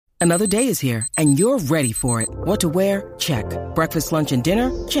Another day is here, and you're ready for it. What to wear? Check. Breakfast, lunch, and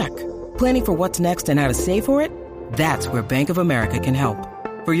dinner? Check. Planning for what's next and how to save for it? That's where Bank of America can help.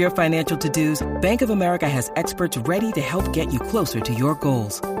 For your financial to-dos, Bank of America has experts ready to help get you closer to your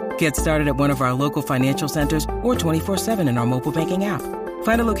goals. Get started at one of our local financial centers or 24/7 in our mobile banking app.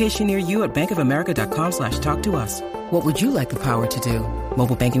 Find a location near you at bankofamerica.com/talktous. What would you like the power to do?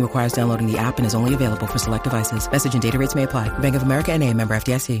 Mobile banking requires downloading the app and is only available for select devices. Message and data rates may apply. Bank of America NA, member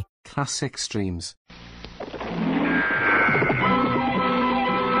FDIC. Classic streams.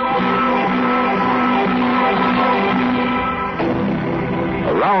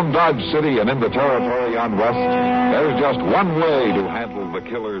 Around Dodge City and in the territory on West, there's just one way to handle the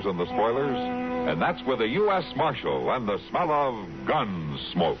killers and the spoilers, and that's with a U.S. Marshal and the smell of gun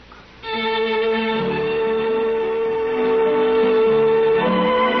smoke.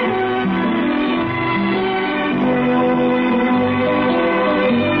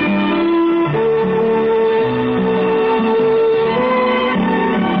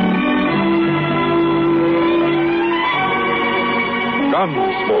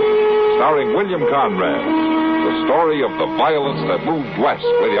 Gunsmoke, starring William Conrad, the story of the violence that moved west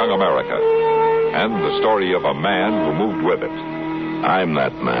with young America, and the story of a man who moved with it. I'm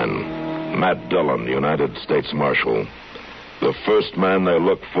that man, Matt Dillon, United States Marshal. The first man they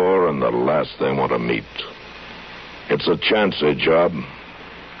look for and the last they want to meet. It's a chancy job,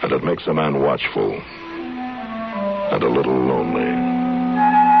 and it makes a man watchful and a little lonely.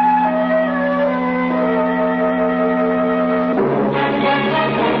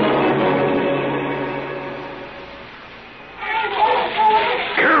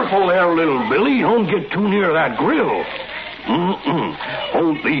 Careful there, little Billy. Don't get too near that grill.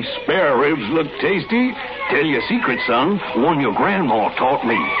 Don't these spare ribs look tasty? Tell you a secret, son. One your grandma taught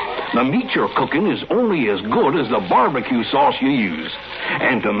me. The meat you're cooking is only as good as the barbecue sauce you use.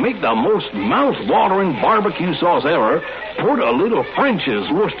 And to make the most mouth-watering barbecue sauce ever, put a little French's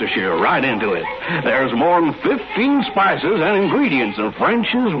Worcestershire right into it. There's more than 15 spices and ingredients in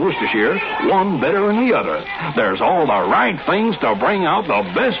French's Worcestershire, one better than the other. There's all the right things to bring out the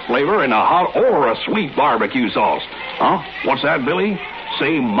best flavor in a hot or a sweet barbecue sauce. Huh? What's that, Billy?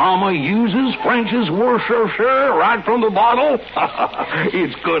 Say Mama uses French's Worcestershire right from the bottle?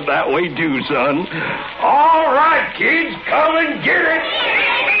 It's good that way, too, son. All right, kids, come and get it.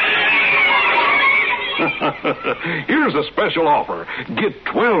 Here's a special offer. Get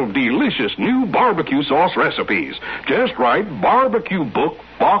 12 delicious new barbecue sauce recipes. Just write Barbecue Book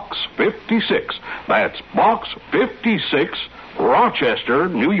Box 56. That's Box 56, Rochester,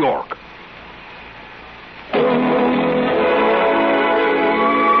 New York.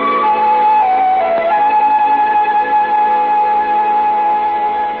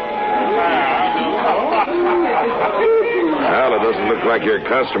 Like your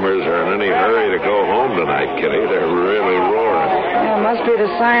customers are in any hurry to go home tonight, Kitty. They're really roaring. Yeah, it must be the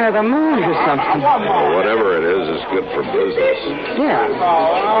sign of the moon or something. Well, whatever it is, it's good for business. Yeah,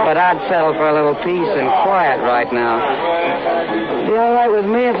 but I'd settle for a little peace and quiet right now. Be all right with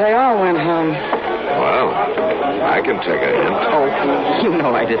me if they all went home. Well, I can take a hint. Oh, you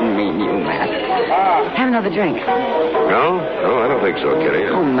know I didn't mean you, Matt. Have another drink. No, I don't think so, Kitty.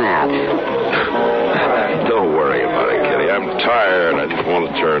 Oh, Matt. Don't worry about it, Kitty. I'm tired. I just want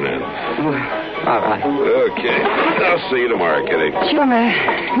to turn in. All right. Okay. I'll see you tomorrow, Kitty. Sure,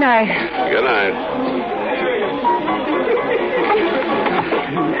 Matt. Night. Good night.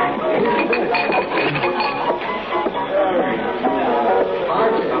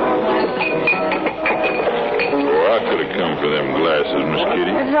 I could have come for them glasses, Miss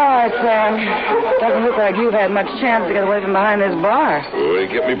Kitty. It's all right, Sam. Doesn't look like you've had much chance to get away from behind this bar. Well, they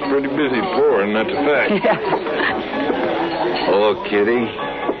kept me pretty busy pouring, that's a fact. Yeah. Hello, Kitty.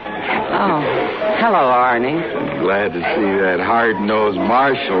 Oh, hello, Arnie. Glad to see that hard-nosed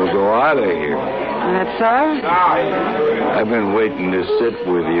Marshal go out of here. That's so? I've been waiting to sit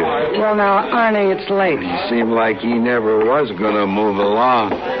with you. Well, now, Arnie, it's late. You seemed like he never was going to move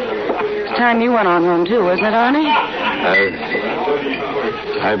along. It's time you went on home, too, isn't it, Arnie?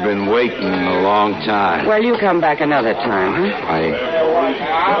 I've been waiting a long time. Well, you come back another time,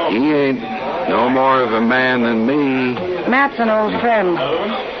 huh? He ain't no more of a man than me. Matt's an old friend.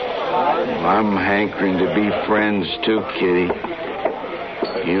 I'm hankering to be friends, too, Kitty.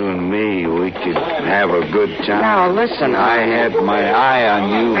 You and me, we could have a good time. Now, listen. I had my eye on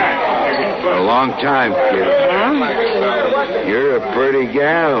you for a long time, Kitty. Huh? You're a pretty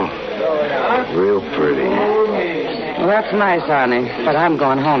gal. Real pretty. Well, that's nice, Arnie, but I'm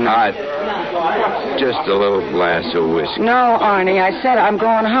going home now. Just a little glass of whiskey. No, Arnie, I said I'm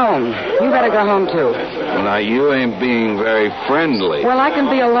going home. You better go home, too. Now, you ain't being very friendly. Well, I can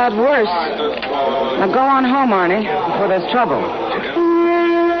be a lot worse. Now, go on home, Arnie, before there's trouble.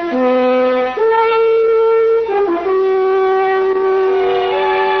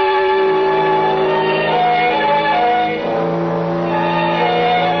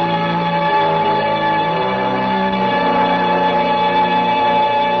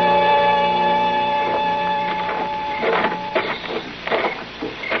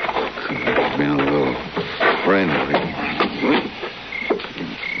 Been a little friendly.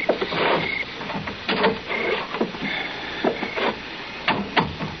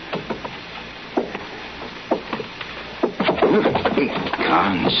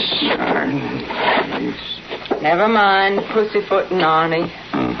 Concern. Never mind, pussyfooting, Arnie.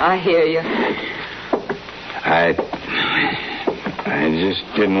 I hear you. I just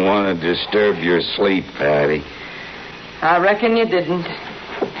didn't want to disturb your sleep, Patty. I reckon you didn't.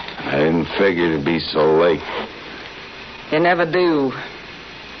 I didn't figure to be so late. You never do.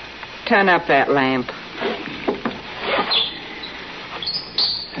 Turn up that lamp.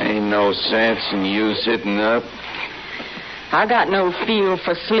 Ain't no sense in you sitting up. I got no feel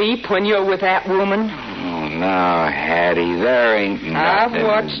for sleep when you're with that woman. Oh, now, Hattie, there ain't nothing. I've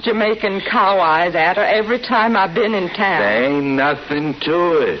watched you making cow eyes at her every time I've been in town. There ain't nothing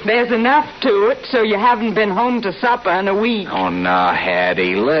to it. There's enough to it so you haven't been home to supper in a week. Oh, now,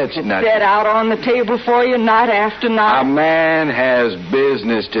 Hattie, let's not... Set out on the table for you night after night. A man has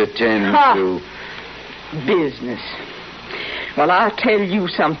business to tend to. Business. Well, I'll tell you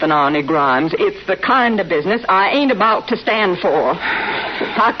something, Arnie Grimes. It's the kind of business I ain't about to stand for.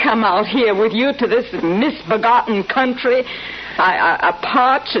 I come out here with you to this misbegotten country. I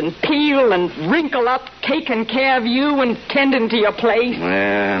parch and peel and wrinkle up, taking care of you and tending to your place.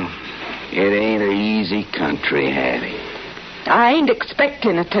 Well, it ain't an easy country, Hattie. I ain't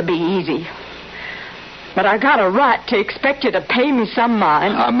expecting it to be easy. But I got a right to expect you to pay me some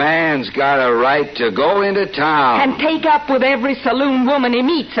mind. A man's got a right to go into town. And take up with every saloon woman he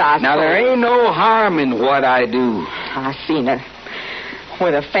meets, I suppose. Now, there ain't no harm in what I do. I seen her.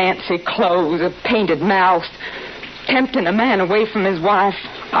 With her fancy clothes, a painted mouth, tempting a man away from his wife.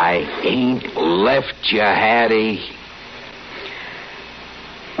 I ain't left you, Hattie.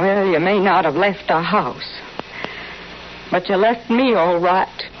 Well, you may not have left our house. But you left me all right.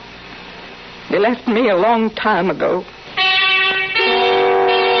 You left me a long time ago.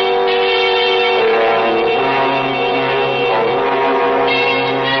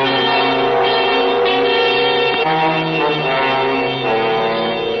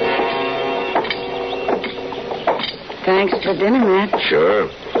 Thanks for dinner, Matt. Sure.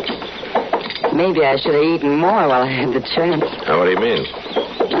 Maybe I should have eaten more while I had the chance. What do you mean?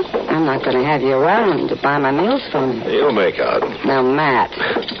 I'm not going to have you around to buy my meals for me. You'll make out. Now, Matt.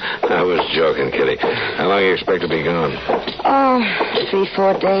 I was joking, Kitty. How long do you expect to be gone? Oh,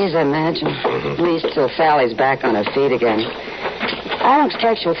 3-4 days, I imagine. At least till Sally's back on her feet again. I don't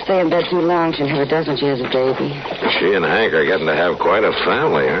expect she'll stay in bed too long. She never does when she has a baby. She and Hank are getting to have quite a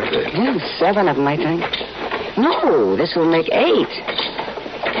family, aren't they? Yeah, 7 of them, I think. No, this will make 8.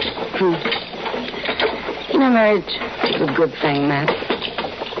 You know, marriage is a good thing, Matt.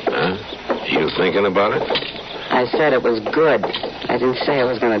 Huh? You thinking about it? I said it was good. I didn't say I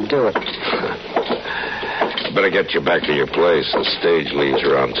was going to do it. Better get you back to your place. The stage leaves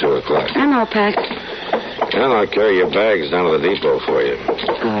around 2 o'clock. I'm all packed. And I'll carry your bags down to the depot for you.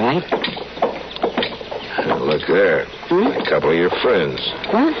 All right. Look there. A couple of your friends.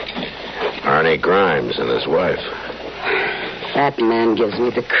 What? Arnie Grimes and his wife. That man gives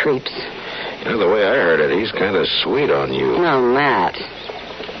me the creeps. You know, the way I heard it, he's kind of sweet on you. No, Matt.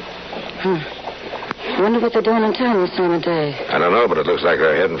 Wonder what they're doing in town this time of day. I don't know, but it looks like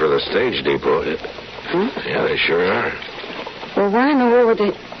they're heading for the stage depot. Yeah, they sure are. Well, why in the world would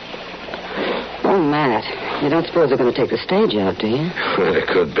they... Oh, Matt, you don't suppose they're going to take the stage out, do you? It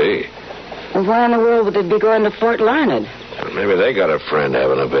could be. Well, why in the world would they be going to Fort Larned? Maybe they got a friend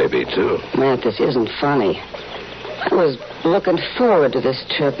having a baby, too. Matt, this isn't funny. I was looking forward to this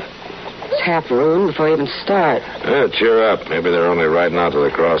trip. It's half ruined before I even start. Cheer up. Maybe they're only riding out to the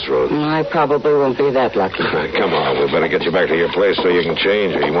crossroads. I probably won't be that lucky. Come on, we better get you back to your place so you can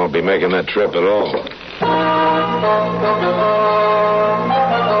change, or you won't be making that trip at all.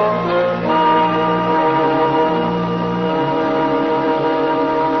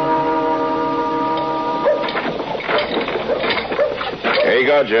 Here you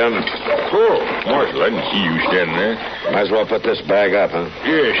go, Jim. Oh, Marshal, I didn't see you standing there. Might as well put this bag up, huh?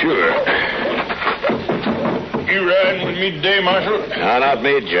 Yeah, sure. You riding with me today, Marshal? No, not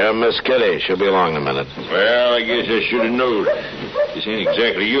me, Jim. Miss Kitty. She'll be along in a minute. Well, I guess I should have known. This ain't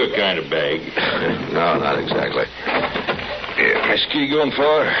exactly your kind of bag. No, not exactly. Miss Kitty going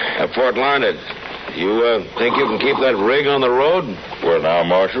far? Fort Larned. You think you can keep that rig on the road? Well, now,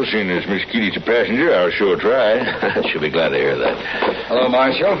 Marshal, seeing as Miss Kitty's a passenger, I'll sure try. She'll be glad to hear that. Hello,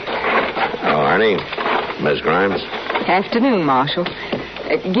 Marshal. Oh, Arnie. Miss Grimes. Afternoon, Marshal.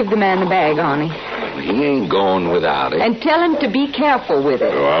 Give the man the bag, Arnie. He ain't going without it. And tell him to be careful with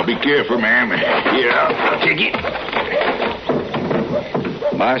it. Oh, I'll be careful, ma'am. Here, I'll take it.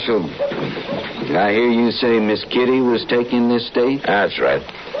 Marshal, did I hear you say Miss Kitty was taking this stage? That's right.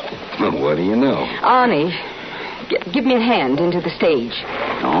 Well, what do you know? Arnie, give me a hand into the stage.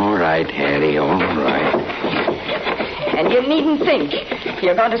 All right, Hattie, all right. And you needn't think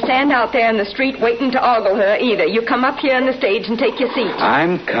you're going to stand out there in the street waiting to ogle her either. You come up here on the stage and take your seat.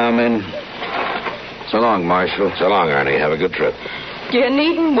 I'm coming. So long, Marshal. So long, Arnie. Have a good trip. You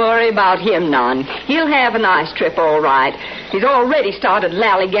needn't worry about him none. He'll have a nice trip, all right. He's already started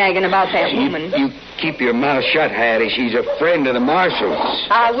lollygagging about that woman. You keep your mouth shut, Hattie. She's a friend of the Marshal's.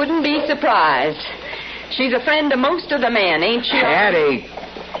 I wouldn't be surprised. She's a friend of most of the men, ain't she? Hattie.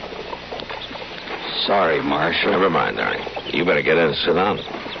 Sorry, Marshal. Never mind, Arnie. You better get in and sit down.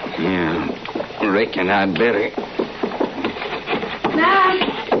 Yeah, reckon I'd better. Nice.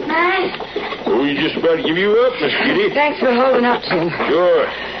 Oh, you just about to give you up, Miss Kitty. Thanks for holding up, Jim. Sure.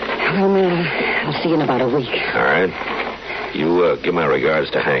 Well, man, I'll see you in about a week. All right. You give my regards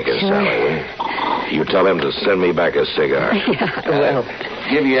to Hank and Sally, will you? You tell him to send me back a cigar. Yeah, I will.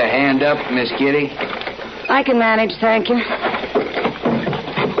 Give you a hand up, Miss Kitty. I can manage, thank you.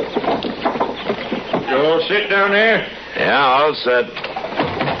 You all sit down there? Yeah, all set.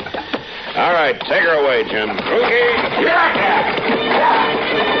 All right, take her away, Jim. Okay.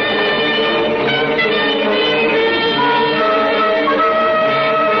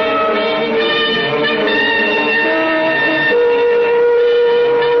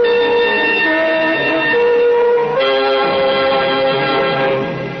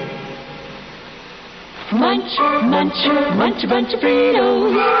 Munch a bunch of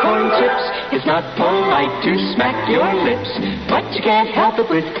Fritos, corn chips. It's not polite to smack your lips, but you can't help it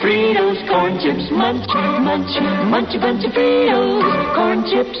with Fritos, corn chips. Munch a bunch of Fritos, corn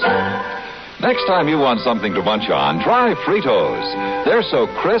chips. Next time you want something to munch on, try Fritos. They're so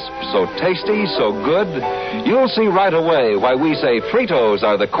crisp, so tasty, so good. You'll see right away why we say Fritos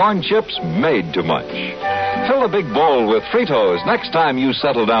are the corn chips made to munch. Fill a big bowl with Fritos next time you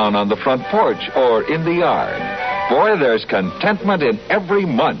settle down on the front porch or in the yard. Boy, there's contentment in every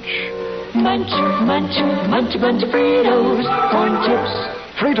munch. Munch a bunch of Fritos, corn chips.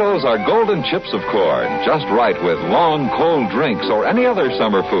 Fritos are golden chips of corn, just right with long, cold drinks or any other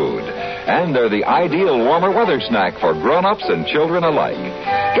summer food. And they're the ideal warmer weather snack for grown-ups and children alike.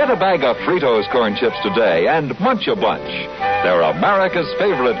 Get a bag of Fritos corn chips today and munch a bunch. They're America's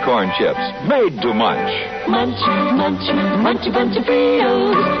favorite corn chips, made to munch. Munch a bunch of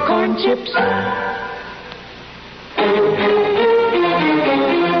Fritos, corn chips.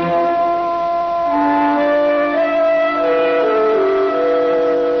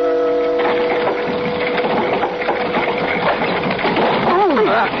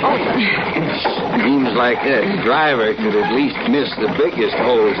 Seems like that driver could at least miss the biggest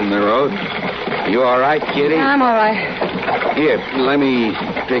holes in the road. You all right, Kitty? I'm all right. Here, let me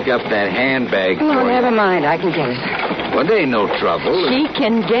pick up that handbag No, for you. never mind. I can get it. Well, there ain't no trouble. She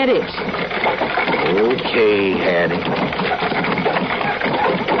can get it. Okay, Hattie.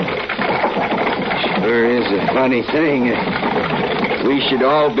 Sure is a funny thing. We should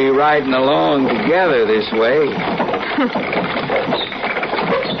all be riding along together this way.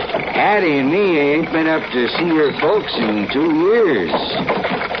 Hattie and me ain't been up to see her folks in 2 years.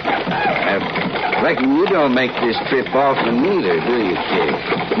 I reckon you don't make this trip often either, do you, kid?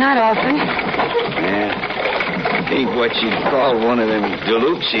 Not often. Yeah. Ain't what you'd call one of them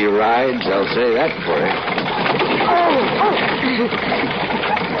Deluxe rides, I'll say that for you.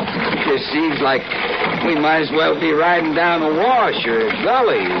 Just seems like we might as well be riding down a wash or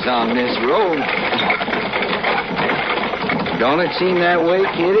gullies on this road. Don't it seem that way,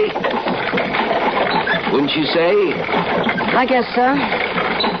 Kitty? Wouldn't you say? I guess so.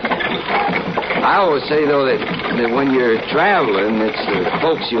 I always say, though, that when you're traveling, it's the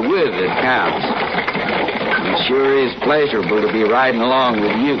folks you're with that counts. It sure is pleasurable to be riding along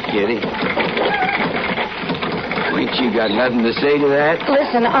with you, Kitty. Ain't you got nothing to say to that?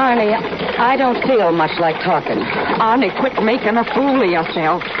 Listen, Arnie, I don't feel much like talking. Arnie, quit making a fool of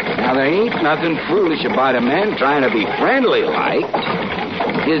yourself. Now, there ain't nothing foolish about a man trying to be friendly like.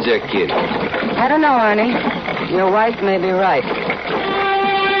 Is there, Kitty? I don't know, Arnie. Your wife may be right.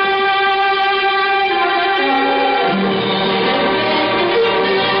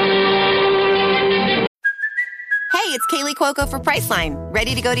 Hey, it's Kaylee Cuoco for Priceline.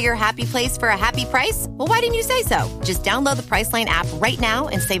 Ready to go to your happy place for a happy price? Well, why didn't you say so? Just download the Priceline app right now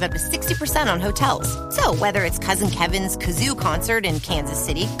and save up to 60% on hotels. So whether it's Cousin Kevin's Kazoo Concert in Kansas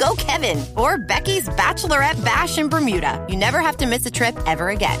City, go Kevin, or Becky's Bachelorette Bash in Bermuda, you never have to miss a trip ever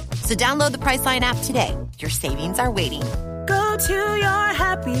again. So download the Priceline app today. Your savings are waiting. Go to your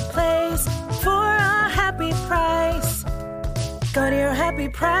happy place for a happy price. Go to your happy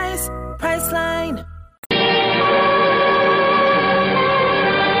price, Priceline.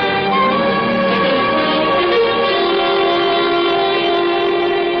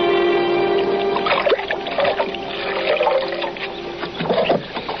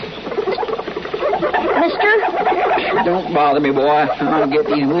 Don't bother me, boy. I'll get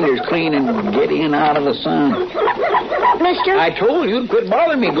these windows clean and get in out of the sun. Mister? I told you to quit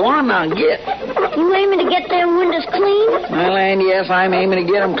bothering me. Go on now, get. You aiming to get them windows clean? My land, yes, I'm aiming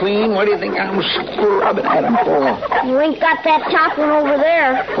to get them clean. What do you think I'm scrubbing at them for? You ain't got that top one over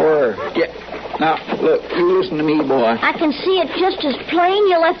there. For? Get. Now, look, you listen to me, boy. I can see it just as plain.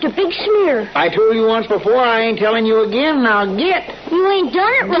 You left a big smear. I told you once before. I ain't telling you again. Now, get. You ain't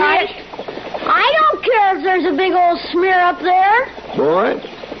done it right. I don't care if there's a big old smear up there. Boy,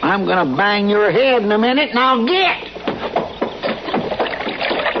 I'm going to bang your head in a minute. Now get!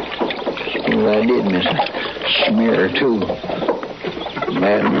 Well, I did miss a smear or two.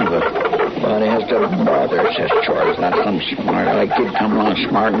 Bad enough. Body has to bother, says Charles. Not some smart like kid come along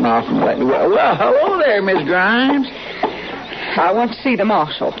smarting off and let me... Well, hello there, Miss Grimes. I want to see the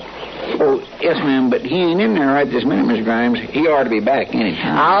marshal. Oh, yes, ma'am, but he ain't in there right this minute, Miss Grimes. He ought to be back any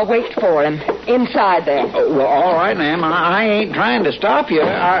time. I'll wait for him. Inside there. Oh, well, all right, ma'am. I ain't trying to stop you.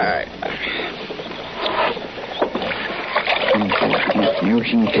 Some folks can't never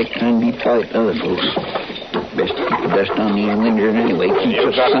seem to take time to be polite to other folks. Best to keep the dust on these windows anyway.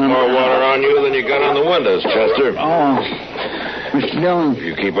 You've got more water on you than you got on the windows, Chester. Oh, Mr. Dillon. If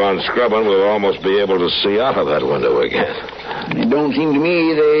you keep on scrubbing, we'll almost be able to see out of that window again. It don't seem to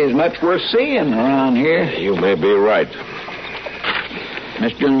me there's much worth seeing around here. You may be right.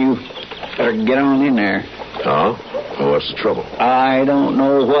 Mr. Dillon, you better get on in there. Oh? Well, what's the trouble? I don't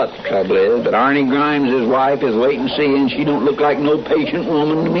know what the trouble is, but Arnie Grimes' wife is waiting to see, and she don't look like no patient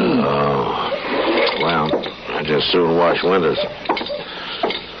woman to me. Oh. Well, I just soon wash windows.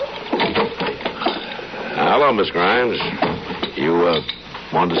 Hello, Miss Grimes. You,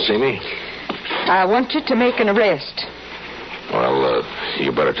 wanted to see me? I want you to make an arrest. Well,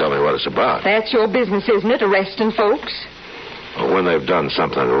 you better tell me what it's about. That's your business, isn't it, arresting folks? Well, when they've done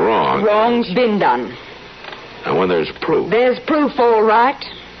something wrong... Wrong's been done. And when there's proof... There's proof, all right.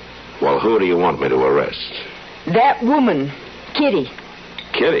 Well, who do you want me to arrest? That woman, Kitty.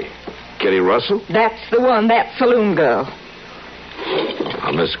 Kitty? Kitty Russell? That's the one, that saloon girl.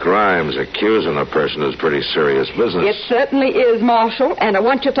 Well, Miss Grimes accusing a person is pretty serious business. It certainly is, Marshal, and I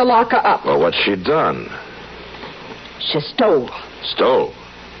want you to lock her up. Well, what's she done? She stole. Stole?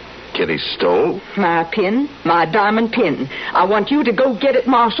 Kitty stole? My pin, my diamond pin. I want you to go get it,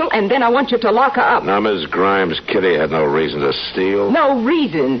 Marshal, and then I want you to lock her up. Now, Miss Grimes, Kitty had no reason to steal. No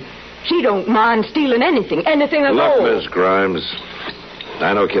reason. She don't mind stealing anything at all. Look, Miss Grimes,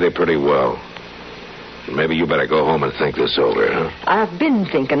 I know Kitty pretty well. Maybe you better go home and think this over, huh? I've been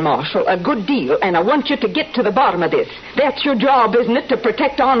thinking, Marshal, a good deal, and I want you to get to the bottom of this. That's your job, isn't it, to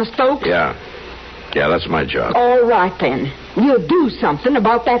protect honest folks? Yeah. Yeah, that's my job. All right, then. You'll do something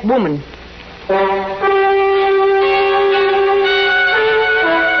about that woman.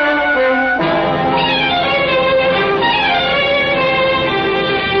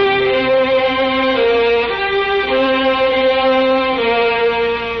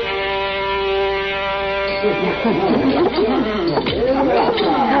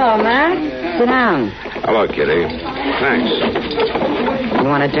 Hello, Ma. Sit down. Hello, Kitty. Thanks. You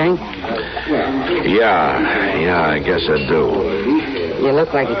want a drink? Yeah, I guess I do. You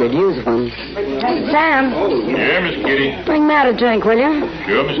look like you could use one. Sam. Yeah, Miss Kitty. Bring Matt a drink, will you?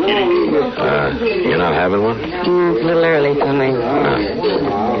 Sure, Miss Kitty. You're not having one? It's a little early for me.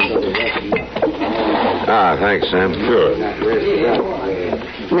 Thanks, Sam. Sure.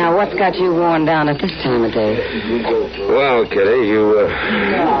 Now, what's got you worn down at this time of day? Well, Kitty,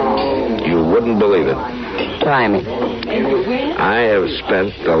 you wouldn't believe it. Try me. I have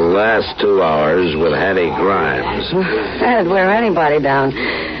spent the last 2 hours with Hattie Grimes. That'd wear anybody down.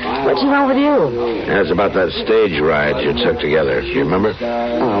 What do you want with you? That's about that stage ride you took together. You remember?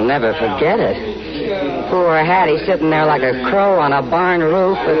 I'll never forget it. Poor Hattie sitting there like a crow on a barn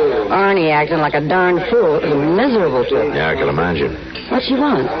roof with Arnie acting like a darn fool. It was a miserable trip. Yeah, I can imagine. What you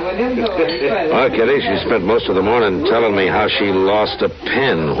want? Well, Kitty, she spent most of the morning telling me how she lost a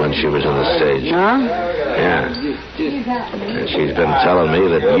pen when she was on the stage. Huh? Yeah. And she's been telling me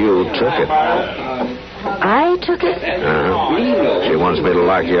that you took it. I took it? She wants me to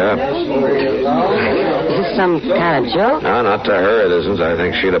lock you up. Is this some kind of joke? No, not to her it isn't. I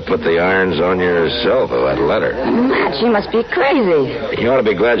think she'd have put the irons on you herself if I'd let her. Matt, she must be crazy. You ought to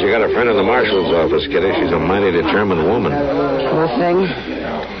be glad you got a friend in the marshal's office, Kitty. She's a mighty determined woman. Poor thing.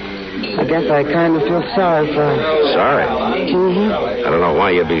 I guess I kind of feel sorry for her. Sorry? Mm-hmm. I don't know why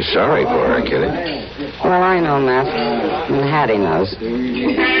you'd be sorry for her, Kitty. Well, I know, Matt. And Hattie knows.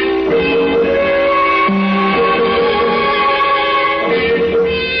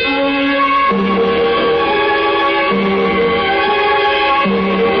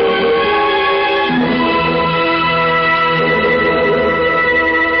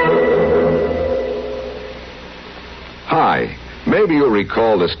 Hi. Maybe you'll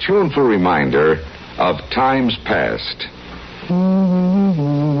recall this tuneful reminder of times past.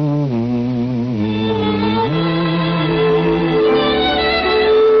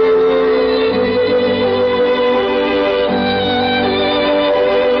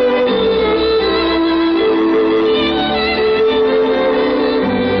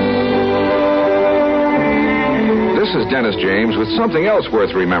 This is Dennis James with something else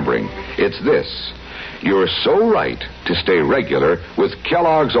worth remembering. It's this. You're so right to stay regular with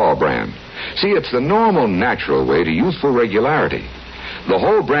Kellogg's All-Bran. See, it's the normal, natural way to youthful regularity. The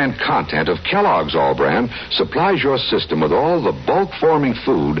whole brand content of Kellogg's All-Bran supplies your system with all the bulk-forming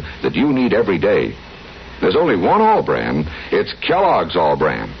food that you need every day. There's only one All-Bran. It's Kellogg's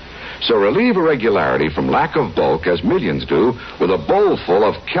All-Bran. So relieve irregularity from lack of bulk, as millions do, with a bowl full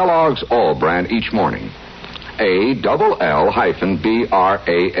of Kellogg's All-Bran each morning. ALL-BRAN.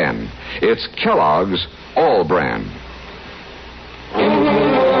 It's Kellogg's All-Bran.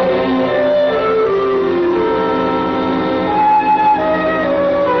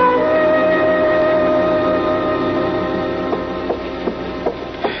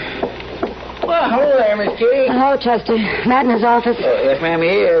 Well, hello there, Miss Kitty. Hello, Chester. Matt in his office. Yes, ma'am, he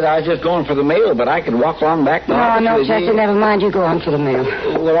is. I was just going for the mail, but I could walk along back to the office No, with Chester, you. never mind. You go on for the mail.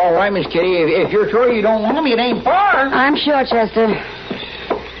 Well, all right, Miss Kitty. If you're sure you don't want me, it ain't far. I'm sure, Chester.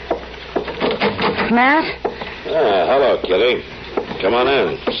 Matt? Hello, Kitty. Come on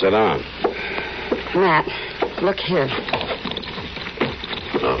in. Sit down. Matt, look here.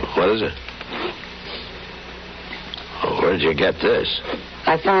 Oh, what is it? Oh, where did you get this?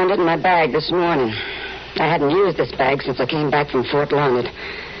 I found it in my bag this morning. I hadn't used this bag since I came back from Fort Larned.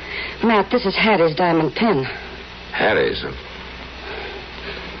 Matt, this is Hattie's diamond pin. Hattie's.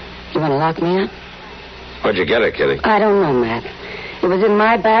 You want to lock me up? Where'd you get it, Kitty? I don't know, Matt. It was in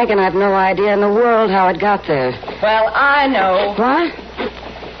my bag, and I've no idea in the world how it got there. Well, I know. What?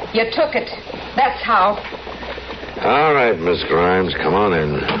 You took it. That's how. All right, Miss Grimes, come on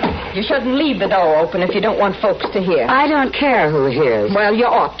in. You shouldn't leave the door open if you don't want folks to hear. I don't care who hears. Well, you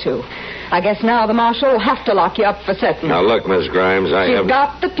ought to. I guess now the marshal will have to lock you up for certain. Now, look, Miss Grimes, You've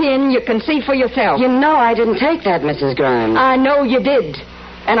got the pin. You can see for yourself. You know I didn't take that, Mrs. Grimes. I know you did.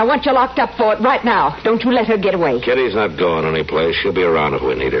 And I want you locked up for it right now. Don't you let her get away. Kitty's not going anyplace. She'll be around if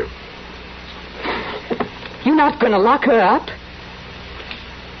we need her. You're not going to lock her up?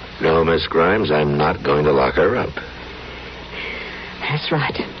 No, Miss Grimes, I'm not going to lock her up. That's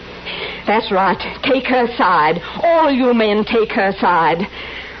right. That's right. Take her side. All you men take her side.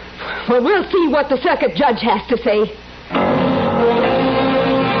 Well, we'll see what the circuit judge has to say.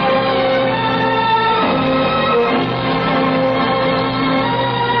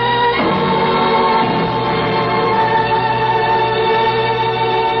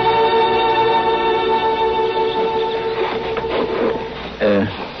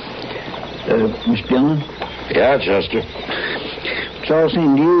 Miss Dillon? Yeah, Chester? It's all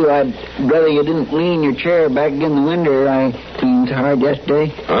same to you. I'd rather you didn't lean your chair back against the window I cleaned so hard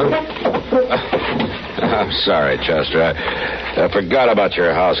yesterday. Huh? I'm sorry, Chester. I forgot about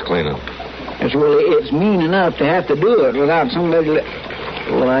your house cleaning. It's mean enough to have to do it without somebody...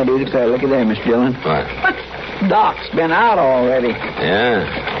 Well, I do declare. Look at there, Miss Dillon. What? Doc's been out already. Yeah.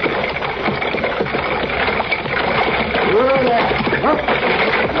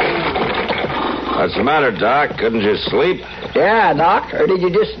 What's the matter, Doc? Couldn't you sleep? Yeah, Doc. Or did you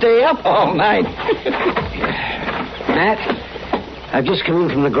just stay up all night? Matt, I've just come in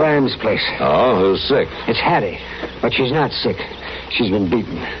from the Grimes place. Oh, who's sick? It's Hattie, but she's not sick. She's been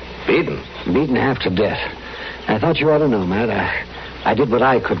beaten. Beaten? Beaten half to death. I thought you ought to know, Matt. I did what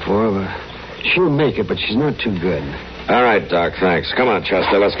I could for her. She'll make it, but she's not too good. All right, Doc, thanks. Come on,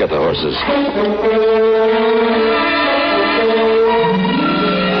 Chester, let's get the horses.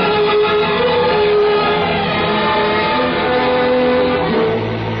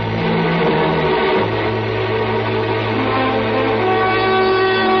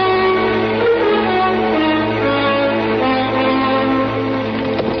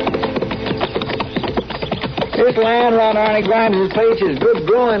 This land around Arnie Grimes' place is good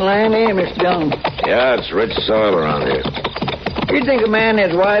growing land, ain't it, Mr. Dillon? Yeah, it's rich soil around here. You'd think a man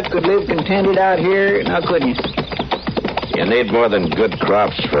and his wife could live contented out here, now couldn't you? You need more than good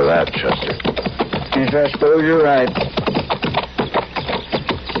crops for that, Chester. Yes, I suppose you're right.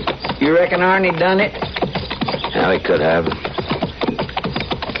 You reckon Arnie done it? Yeah, he could have.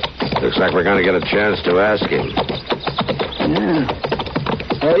 Looks like we're going to get a chance to ask him. Yeah.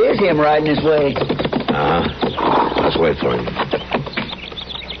 Well, it is him riding this way. Uh-huh. Let's wait for him.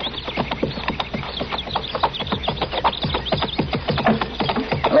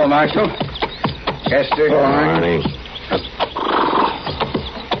 Hello, Marshal. Chester. Hello, Arnie.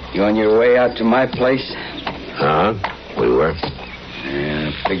 You on your way out to my place? Uh-huh. We were. Yeah,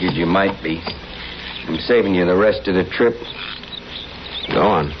 I figured you might be. I'm saving you the rest of the trip. Go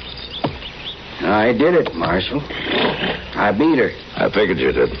on. I did it, Marshal. I beat her. I figured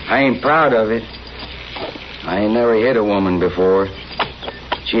you did. I ain't proud of it. I ain't never hit a woman before.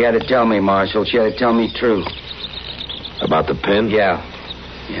 She had to tell me, Marshal. She had to tell me true. About the pin? Yeah,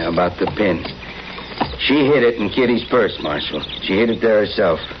 about the pin. She hid it in Kitty's purse, Marshal. She hid it there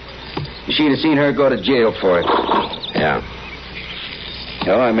herself. She'd have seen her go to jail for it. Yeah.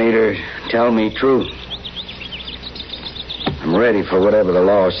 No, I made her tell me true. I'm ready for whatever the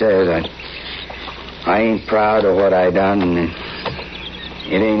law says. I ain't proud of what I done, and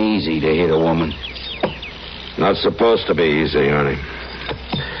it ain't easy to hit a woman. Not supposed to be easy, Arnie.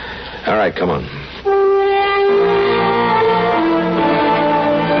 All right, come on.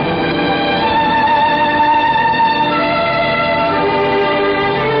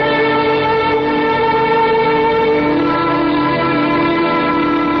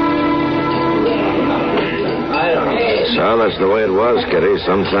 So that's the way it was, Kitty.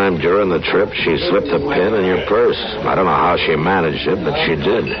 Sometime during the trip, she slipped a pin in your purse. I don't know how she managed it, but she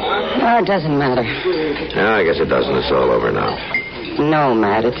did. Oh, it doesn't matter. Yeah, I guess it doesn't. It's all over now. No,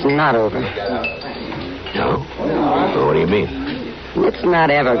 Matt, it's not over. No? Well, what do you mean? It's not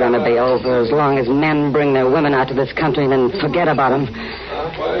ever going to be over as long as men bring their women out to this country and then forget about them.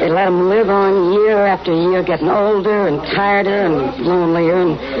 They let them live on year after year, getting older and tireder and lonelier,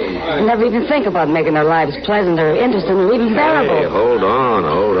 and never even think about making their lives pleasant or interesting or even bearable. Hey, hold on.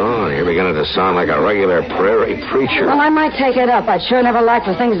 You're beginning to sound like a regular prairie preacher. Well, I might take it up. I'd sure never like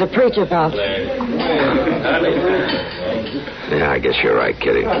for things to preach about. Yeah, I guess you're right,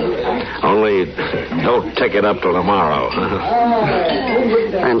 Kitty. Only don't take it up till tomorrow.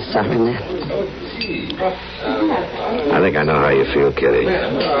 I'm sorry, Matt. I think I know how you feel, Kitty.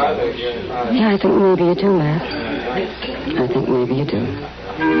 Yeah, I think maybe you do, Matt. I think maybe you do.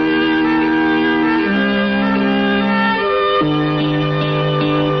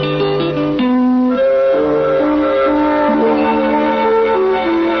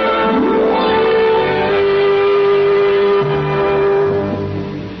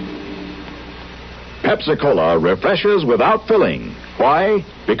 Pepsi-Cola refreshes without filling. Why?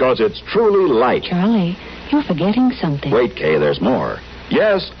 Because it's truly light. Charlie, you're forgetting something. Wait, Kay, there's more.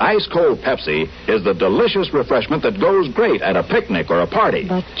 Yes, ice-cold Pepsi is the delicious refreshment that goes great at a picnic or a party.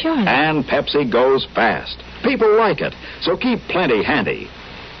 But, Charlie... And Pepsi goes fast. People like it, so keep plenty handy.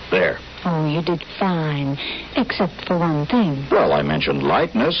 There. Oh, you did fine, except for one thing. Well, I mentioned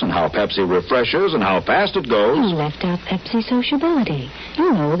lightness and how Pepsi refreshes and how fast it goes. You left out Pepsi sociability.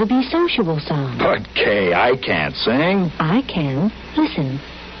 You know the Be Sociable song. But, Kay, I can't sing. I can. Listen.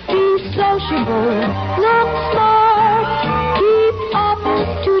 Be sociable, look smart, keep up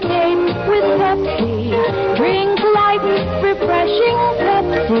to date with Pepsi. Drink light, refreshing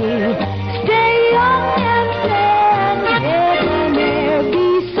Pepsi. Stay young and fair and debonair. Be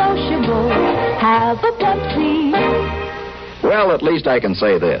sociable, have a Pepsi. Well, at least I can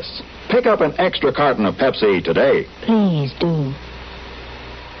say this. Pick up an extra carton of Pepsi today. Please do.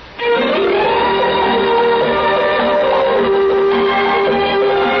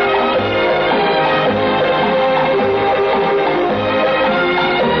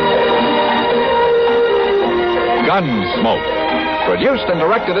 Gunsmoke. Produced and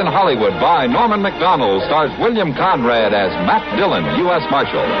directed in Hollywood by Norman Macdonald, stars William Conrad as Matt Dillon, U.S.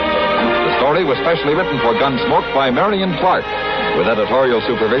 Marshal. The story was specially written for Gunsmoke by Marion Clark. with editorial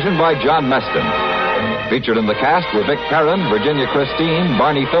supervision by John Meston. Featured in the cast were Vic Perrin, Virginia Christine,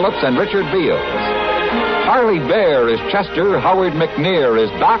 Barney Phillips, and Richard Beals. Harley Bear is Chester, Howard McNear is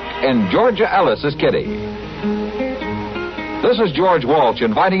Doc, and Georgia Ellis is Kitty. This is George Walsh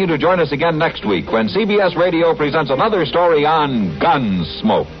inviting you to join us again next week when CBS Radio presents another story on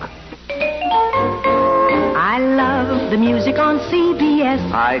Gunsmoke. I love the music on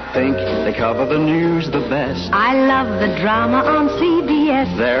CBS. I think they cover the news the best. I love the drama on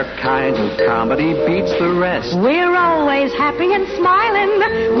CBS. Their kind of comedy beats the rest. We're always happy and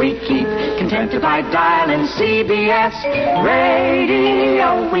smiling. We keep contented by dialing CBS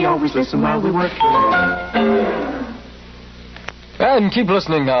Radio. We always listen while we work. And keep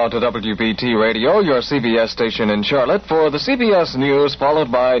listening now to WBT Radio, your CBS station in Charlotte, for the CBS News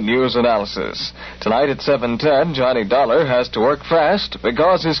followed by news analysis. Tonight at 7:10, Johnny Dollar has to work fast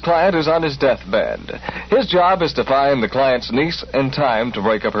because his client is on his deathbed. His job is to find the client's niece in time to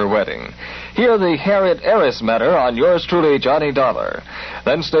break up her wedding. Hear the Harriet Eris matter on yours truly, Johnny Dollar.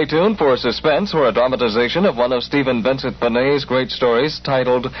 Then stay tuned for Suspense or a dramatization of one of Stephen Vincent Benet's great stories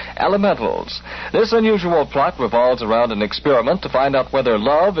titled Elementals. This unusual plot revolves around an experiment to find out whether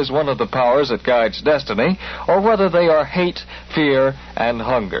love is one of the powers that guides destiny or whether they are hate, fear, and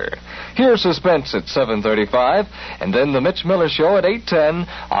hunger. Here's Suspense at 7:35, and then the Mitch Miller Show at 8:10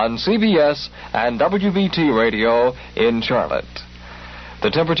 on CBS and WBT Radio in Charlotte. The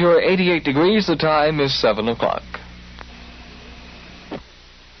temperature 88 degrees, the time is 7 o'clock.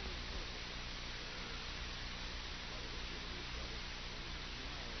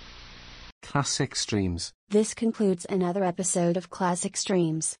 Classic Streams. This concludes another episode of Classic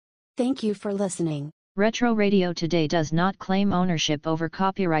Streams. Thank you for listening. Retro Radio Today does not claim ownership over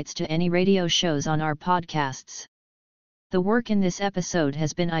copyrights to any radio shows on our podcasts. The work in this episode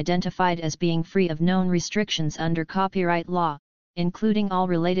has been identified as being free of known restrictions under copyright law, including all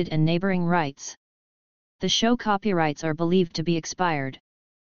related and neighboring rights. The show copyrights are believed to be expired.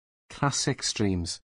 Classic Streams.